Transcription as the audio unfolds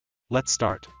Let's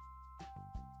start.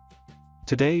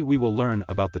 Today we will learn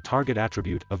about the target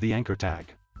attribute of the anchor tag.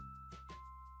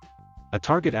 A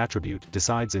target attribute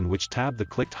decides in which tab the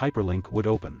clicked hyperlink would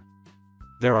open.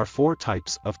 There are 4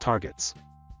 types of targets.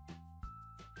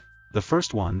 The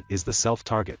first one is the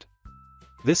self-target.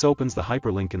 This opens the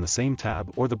hyperlink in the same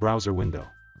tab or the browser window.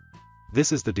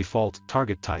 This is the default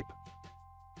target type.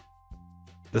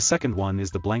 The second one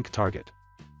is the blank target.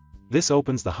 This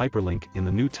opens the hyperlink in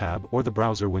the new tab or the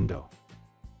browser window.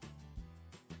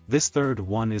 This third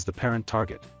one is the parent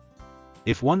target.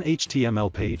 If one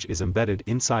HTML page is embedded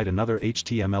inside another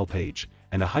HTML page,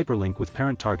 and a hyperlink with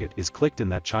parent target is clicked in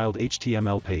that child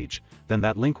HTML page, then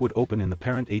that link would open in the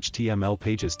parent HTML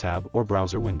pages tab or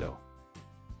browser window.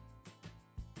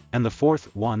 And the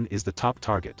fourth one is the top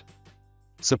target.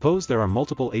 Suppose there are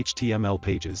multiple HTML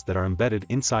pages that are embedded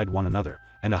inside one another,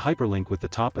 and a hyperlink with the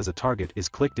top as a target is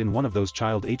clicked in one of those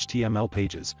child HTML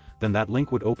pages, then that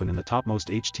link would open in the topmost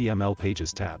HTML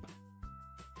pages tab.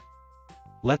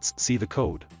 Let's see the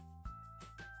code.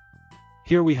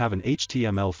 Here we have an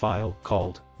HTML file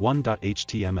called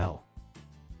woh.it.wala.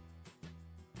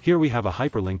 Here we have a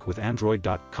hyperlink with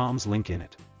android.com's link in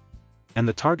it. And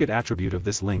the target attribute of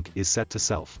this link is set to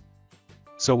self.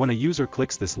 So when a user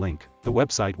clicks this link, the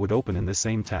website would open in the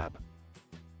same tab.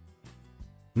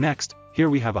 Next, here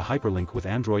we have a hyperlink with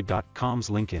android.com's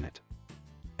link in it.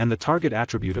 And the target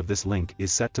attribute of this link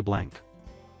is set to blank.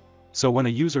 So when a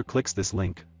user clicks this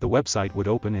link, the website would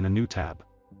open in a new tab.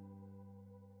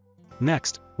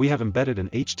 Next, we have embedded an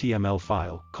HTML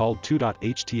file called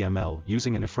woh.it.wala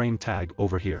using an iframe tag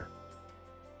over here.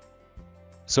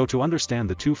 So to understand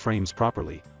the 2 frames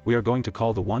properly, we are going to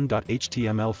call the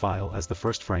woh.html file as the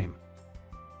first frame.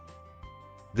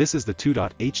 This is the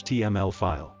woh.html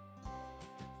file.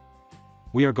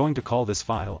 We are going to call this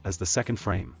file as the second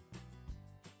frame.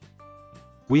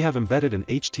 We have embedded an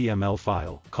HTML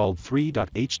file called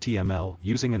 3.html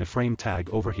using an iframe tag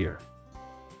over here.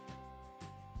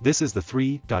 This is the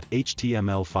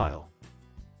 3.html file.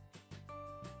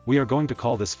 We are going to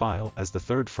call this file as the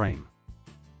third frame.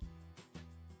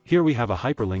 Here we have a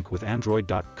hyperlink with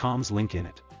android.com's link in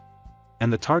it.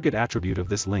 And the target attribute of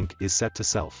this link is set to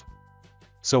self.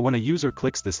 So when a user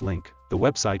clicks this link, the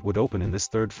website would open in this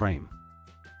third frame.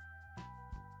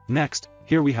 Next,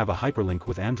 here we have a hyperlink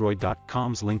with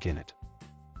android.com's link in it.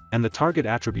 And the target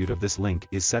attribute of this link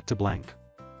is set to blank.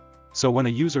 So when a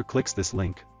user clicks this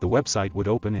link, the website would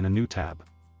open in a new tab.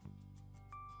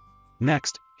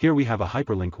 Next, here we have a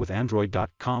hyperlink with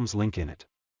android.com's link in it.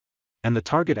 And the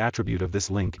target attribute of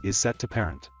this link is set to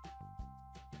parent.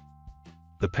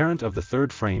 The parent of the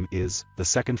third frame is the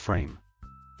second frame.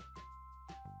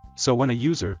 So when a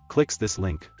user clicks this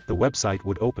link, the website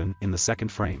would open in the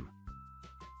second frame.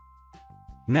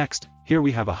 Next, here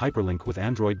we have a hyperlink with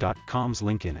android.com's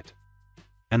link in it.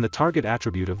 And the target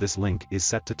attribute of this link is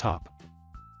set to top.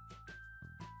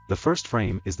 The first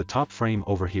frame is the top frame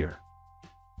over here.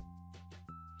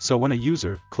 So when a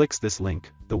user clicks this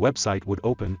link, the website would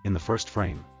open in the first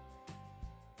frame.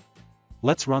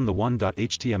 Let's run the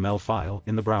woh.html file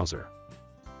in the browser.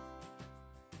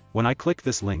 When I click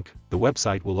this link, the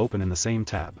website will open in the same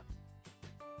tab.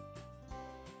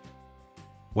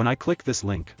 When I click this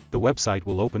link, the website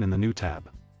will open in the new tab.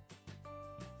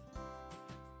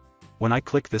 When I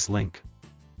click this link,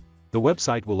 the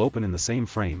website will open in the same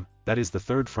frame, that is the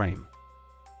third frame.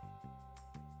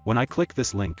 When I click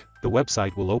this link, the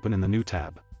website will open in the new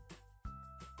tab.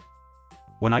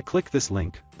 When I click this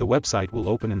link, the website will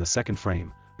open in the second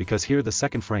frame, because here the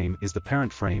second frame is the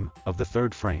parent frame of the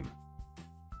third frame.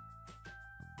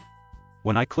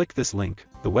 When I click this link,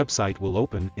 the website will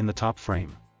open in the top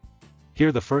frame.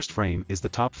 Here the first frame is the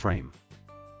top frame.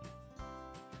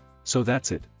 So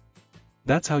that's it.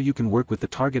 That's how you can work with the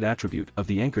target attribute of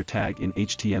the anchor tag in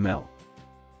HTML.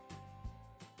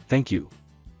 Thank you.